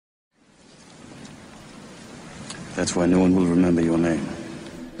That's why no one will remember your name.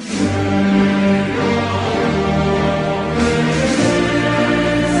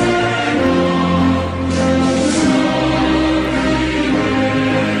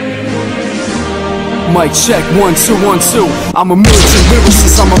 Mic check, 1, 2, 1, 2. I'm a militant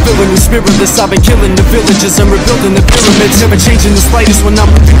lyricist, I'm a villain who's spiritless. I've been killing the villages and rebuilding the pyramids. Never changing the slightest when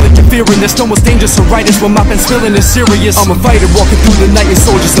I'm completely fearing this. No one's dangerous or righteous when my pen's feeling is serious. I'm a fighter walking through the night in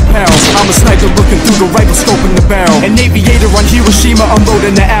soldier's apparel. I'm a sniper looking through the rifle scope in the barrel. An aviator on Hiroshima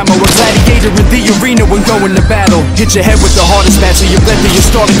unloading the ammo. A gladiator in the arena when going to battle. Hit your head with the hardest match so you bled through your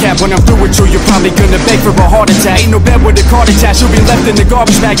starter cap. When I'm through with you, you're probably gonna beg for a heart attack. Ain't no bed with a card attached, you'll be left in the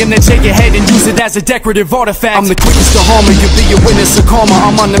garbage bag and then take your head and use it as a decorative artifact. I'm the quickest to harm you'll be a witness of karma.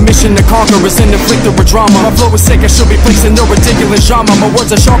 I'm on a mission to conquer, is an inflictor of drama. My flow is sick, I should be placed in no ridiculous genre. My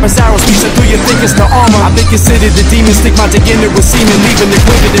words are sharp as arrows, piercing through your thickest of armor. I've been considered a demon, stick my dick in it with semen. Leaving it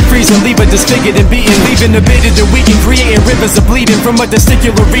quivered and freezing, leave it disfigured and beaten. Leaving a bitter and weakened, creating rivers of bleeding from a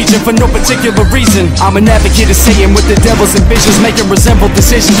testicular region for no particular reason. I'm an advocate of Satan with the devil's ambitions, making resemble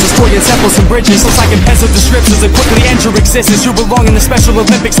decisions, destroying temples and bridges. So I can pencil descriptions and quickly enter existence. You belong in the Special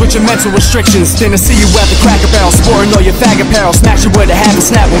Olympics with your mental restrictions. Then I see you at the Cracker Barrel, sporting all your fag apparel. Smash you with a hammer,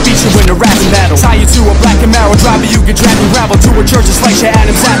 snap and beat you in a rapping battle. Tie you to a black Camaro, driver you get dragged and gravel to a church and slice your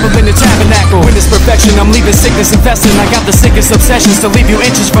Adam's apple in the tabernacle. When it's perfection, I'm leaving sickness infesting. I got the sickest obsessions to leave you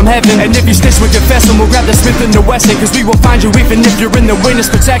inches from heaven. And if you stitch with confessing, we'll grab the Smith and the Wesson, cause we will find you even if you're in the witness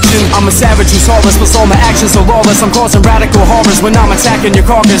protection. I'm a savage who's heartless, plus all my actions are lawless. I'm causing radical horrors when I'm attacking your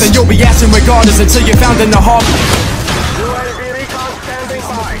carcass. And you'll be asking regardless until you're found in the harbor.